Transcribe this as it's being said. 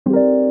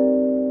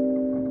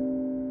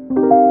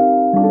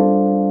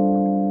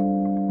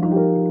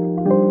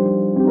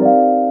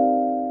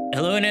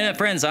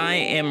friends, I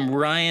am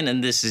Ryan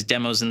and this is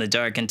Demos in the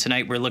Dark, and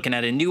tonight we're looking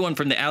at a new one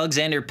from the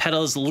Alexander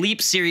Pedals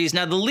Leap series.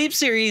 Now the Leap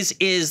series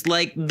is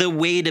like the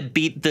way to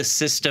beat the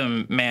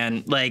system,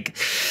 man. Like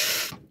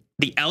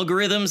the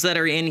algorithms that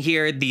are in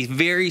here, the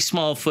very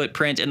small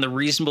footprint and the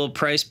reasonable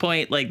price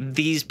point, like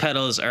these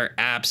pedals are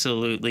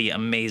absolutely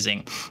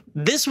amazing.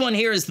 This one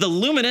here is the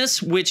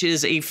Luminous, which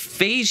is a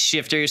phase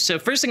shifter. So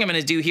first thing I'm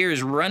going to do here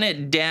is run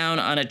it down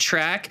on a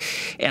track,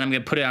 and I'm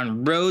going to put it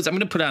on Rhodes. I'm going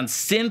to put it on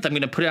synth. I'm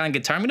going to put it on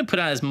guitar. I'm going to put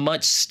on as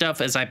much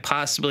stuff as I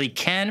possibly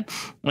can.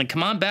 And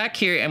come on back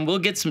here and we'll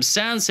get some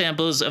sound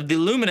samples of the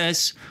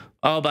Luminous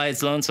all by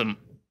its lonesome.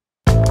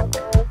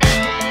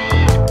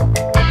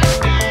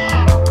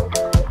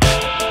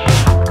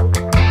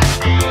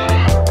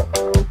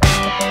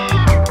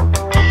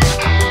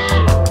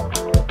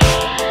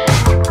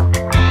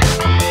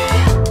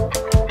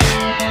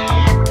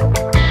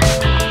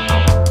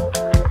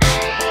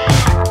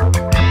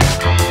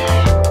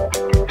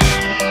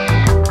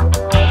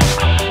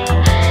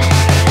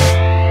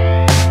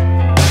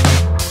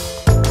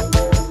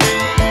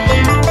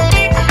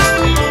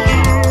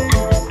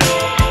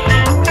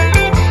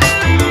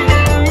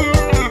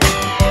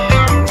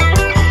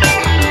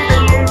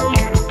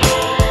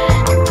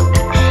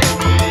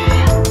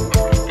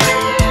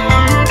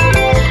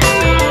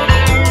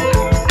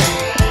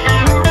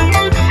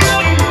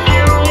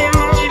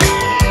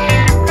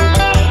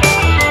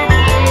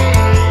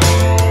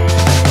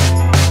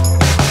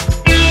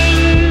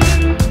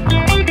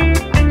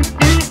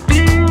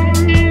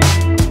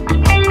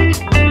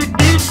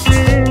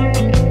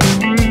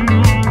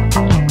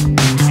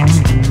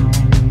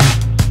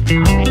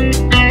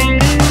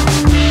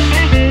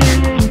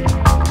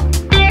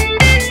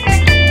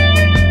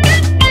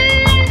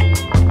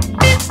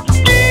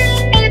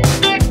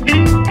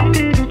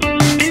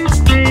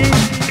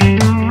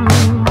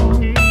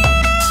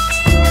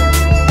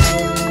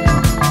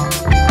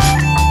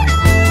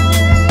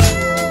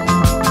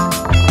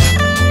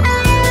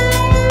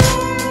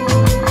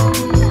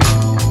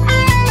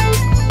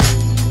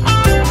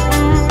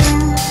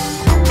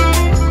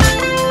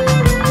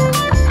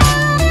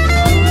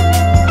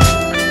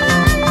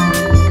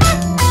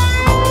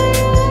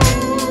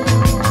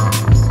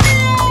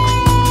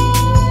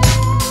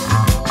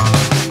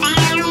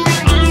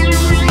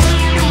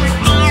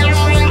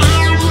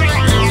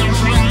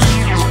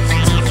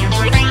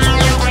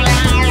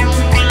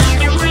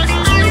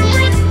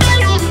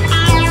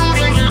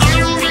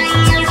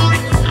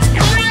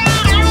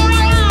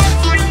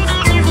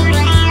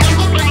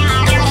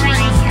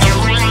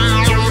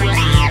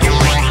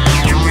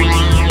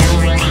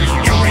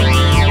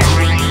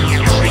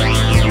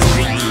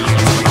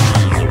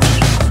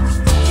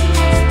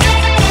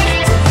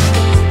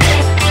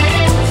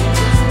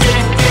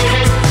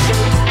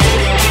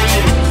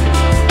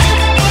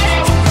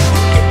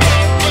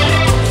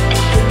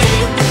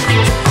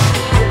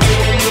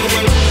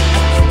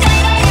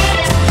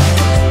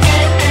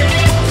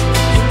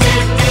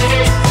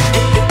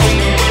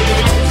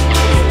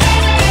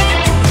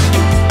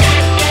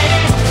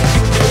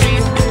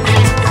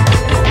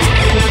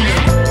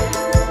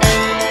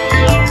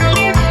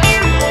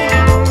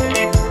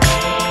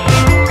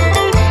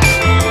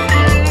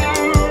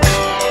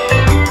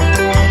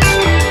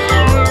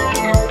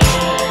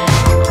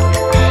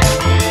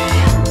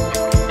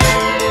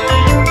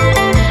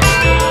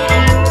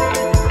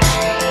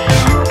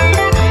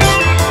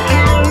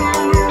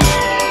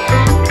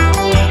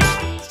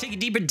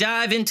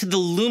 Dive into the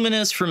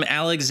Luminous from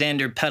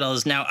Alexander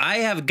Pedals. Now, I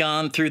have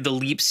gone through the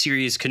Leap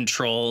series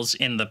controls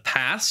in the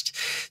past,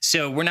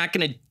 so we're not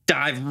going to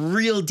dive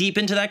real deep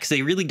into that because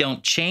they really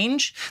don't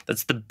change.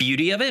 That's the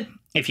beauty of it.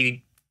 If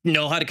you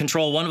know how to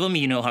control one of them,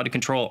 you know how to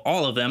control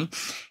all of them.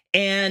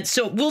 And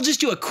so we'll just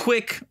do a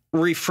quick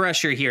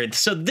refresher here.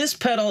 So this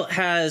pedal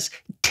has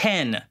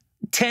 10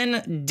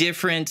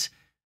 different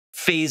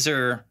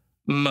phaser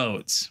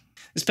modes.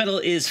 This pedal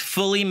is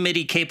fully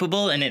MIDI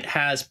capable and it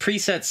has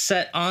presets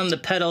set on the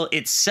pedal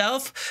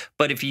itself,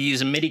 but if you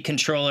use a MIDI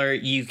controller,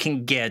 you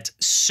can get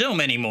so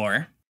many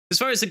more. As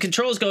far as the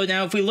controls go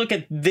now, if we look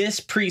at this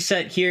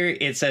preset here,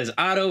 it says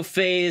auto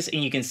phase,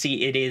 and you can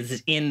see it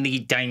is in the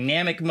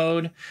dynamic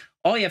mode.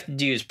 All you have to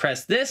do is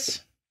press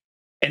this,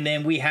 and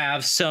then we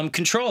have some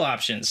control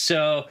options.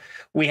 So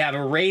we have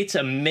a rate,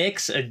 a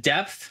mix, a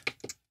depth,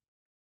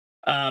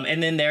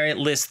 and then there it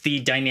lists the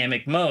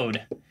dynamic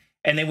mode.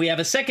 And then we have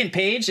a second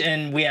page,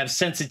 and we have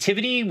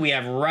sensitivity, we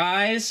have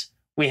rise,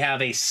 we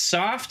have a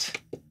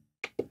soft,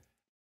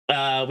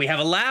 we have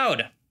a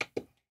loud,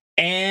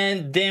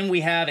 and then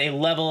we have a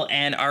level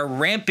and our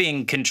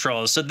ramping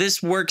controls. So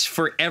this works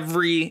for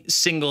every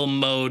single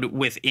mode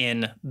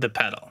within the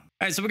pedal. All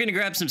right, so we're gonna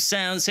grab some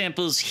sound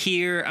samples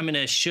here. I'm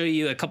gonna show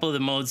you a couple of the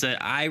modes that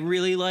I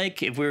really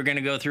like. If we were gonna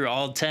go through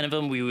all 10 of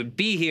them, we would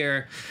be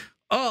here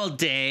all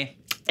day.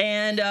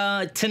 And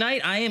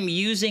tonight I am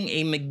using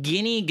a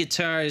McGinney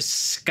Guitars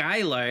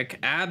Skylark,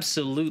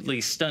 absolutely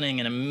stunning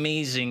and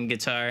amazing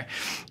guitar,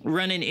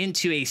 running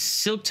into a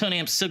Silktone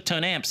amp.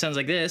 Silktone amp sounds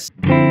like this.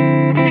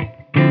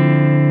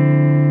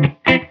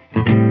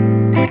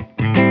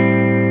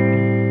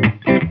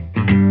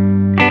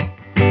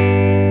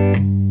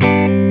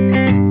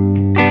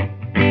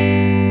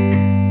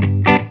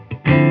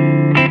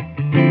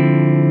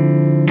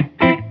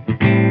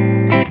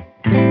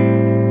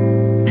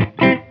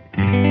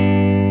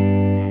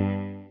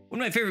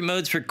 my favorite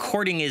modes for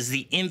chording is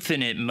the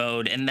infinite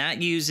mode, and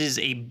that uses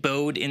a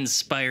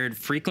bode-inspired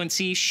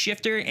frequency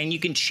shifter, and you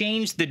can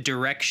change the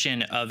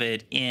direction of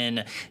it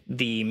in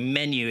the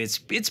menu.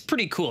 It's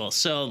pretty cool.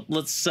 So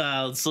let's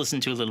listen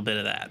to a little bit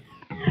of that.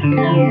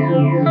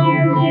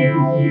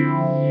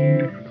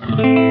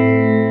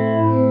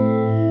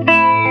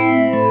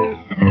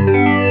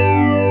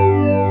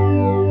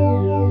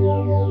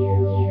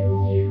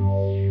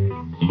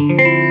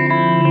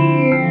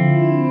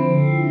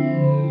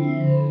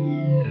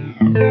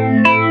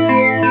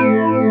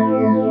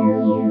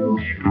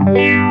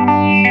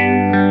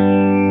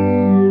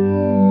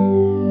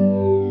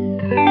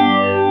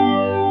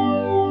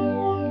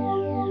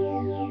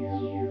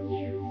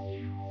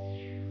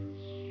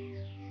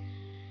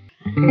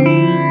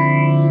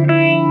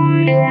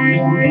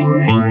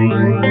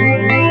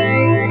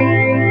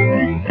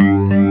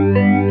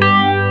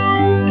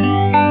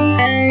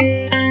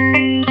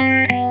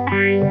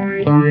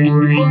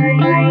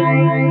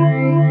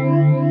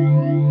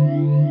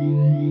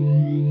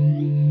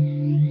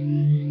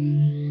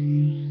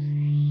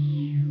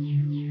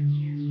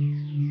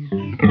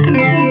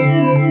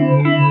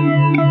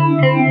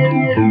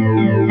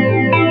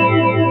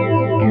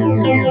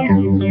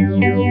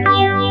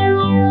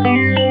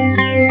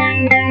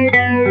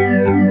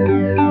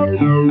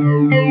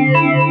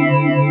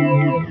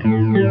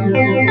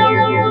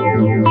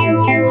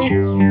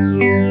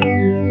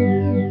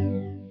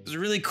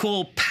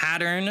 Cool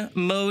pattern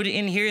mode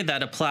in here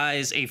that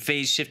applies a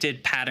phase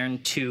shifted pattern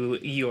to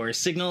your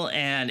signal,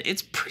 and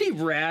it's pretty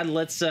rad.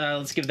 Let's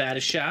give that a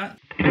shot.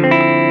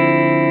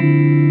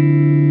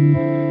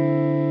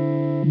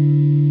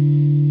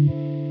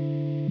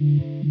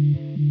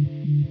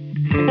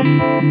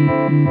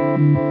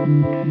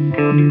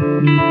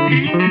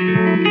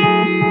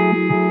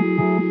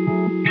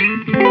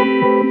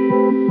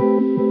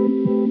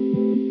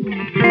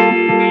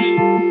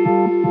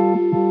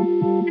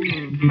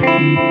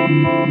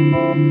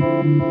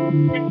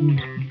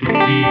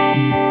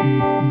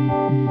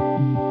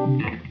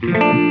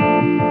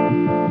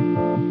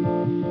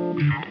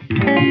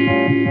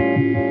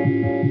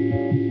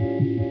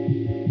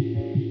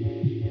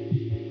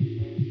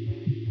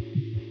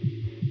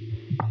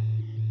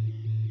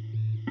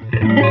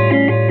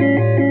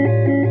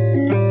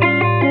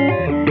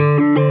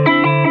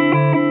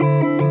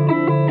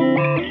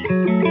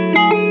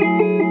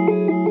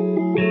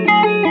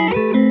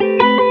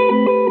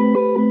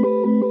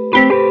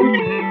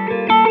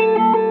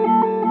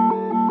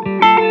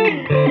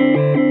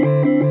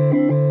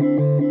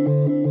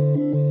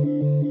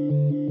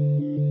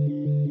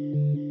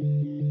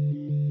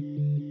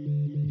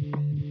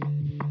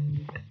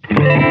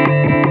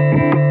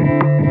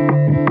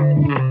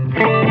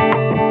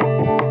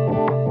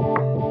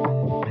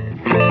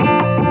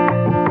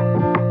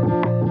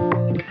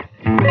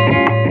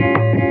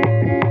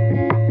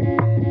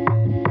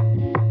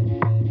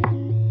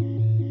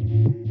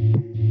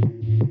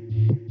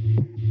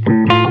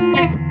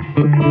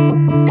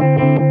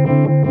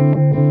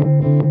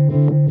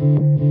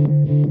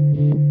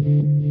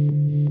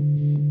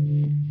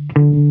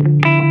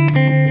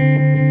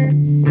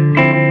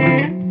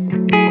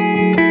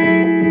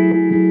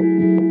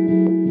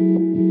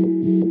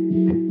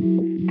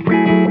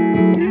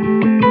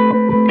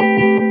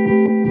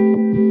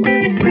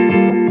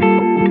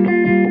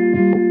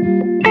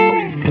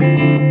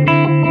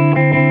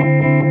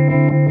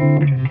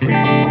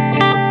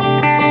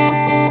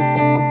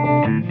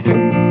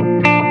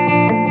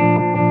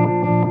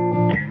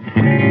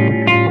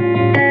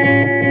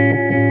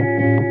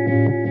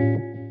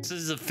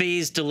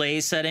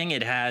 Delay setting.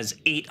 It has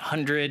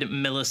 800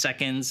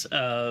 milliseconds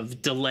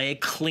of delay,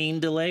 clean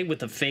delay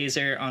with a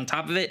phaser on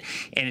top of it,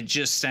 and it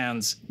just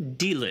sounds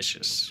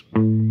delicious.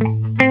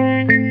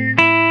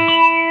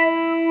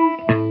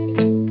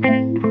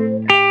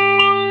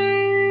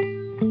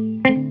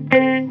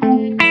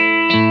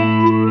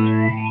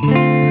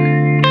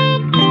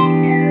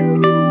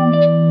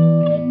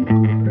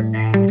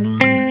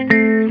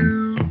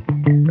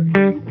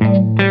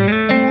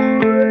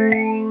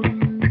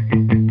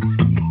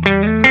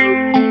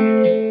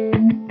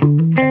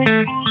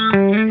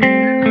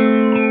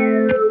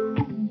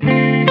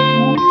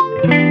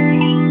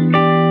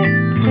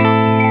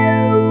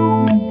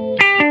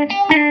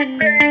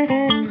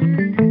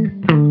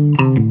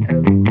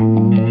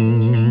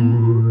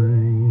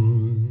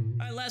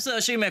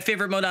 I'll show you my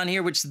favorite mode on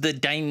here, which is the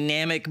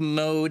dynamic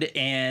mode,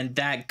 and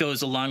that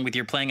goes along with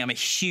your playing. I'm a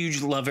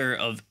huge lover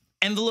of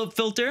envelope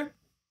filter,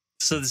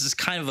 so this is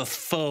kind of a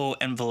faux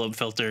envelope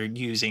filter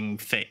using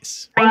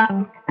phase.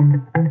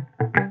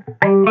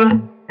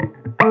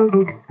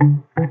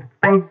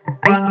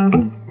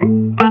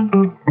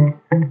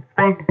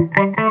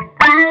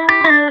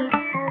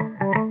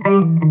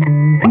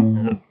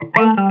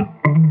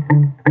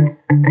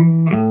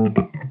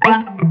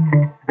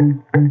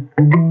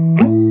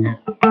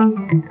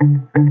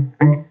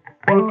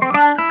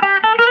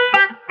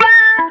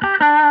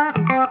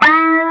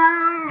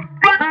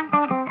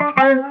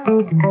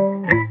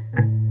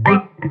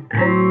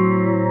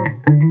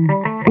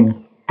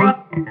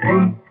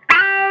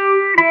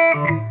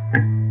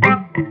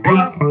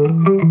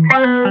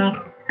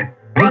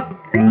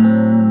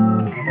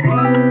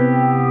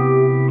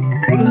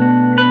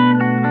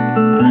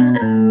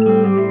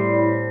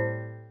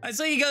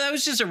 that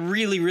was just a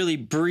really, really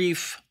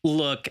brief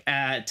look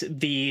at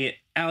the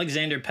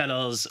Alexander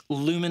pedals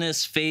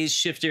Luminous phase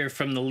shifter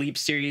from the Leap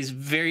series.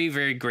 Very,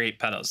 very great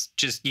pedals.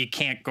 Just, you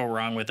can't go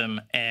wrong with them.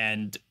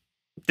 And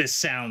this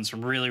sounds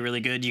really,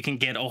 really good. You can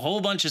get a whole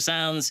bunch of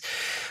sounds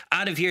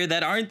out of here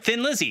that aren't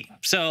Thin Lizzy.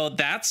 So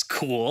that's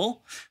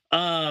cool.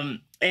 And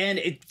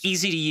it's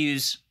easy to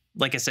use.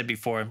 Like I said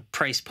before,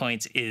 price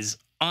points is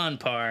on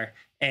par.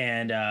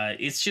 And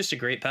it's just a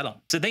great pedal.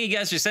 So thank you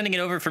guys for sending it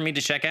over for me to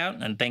check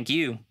out. And thank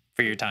you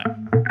for your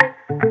time.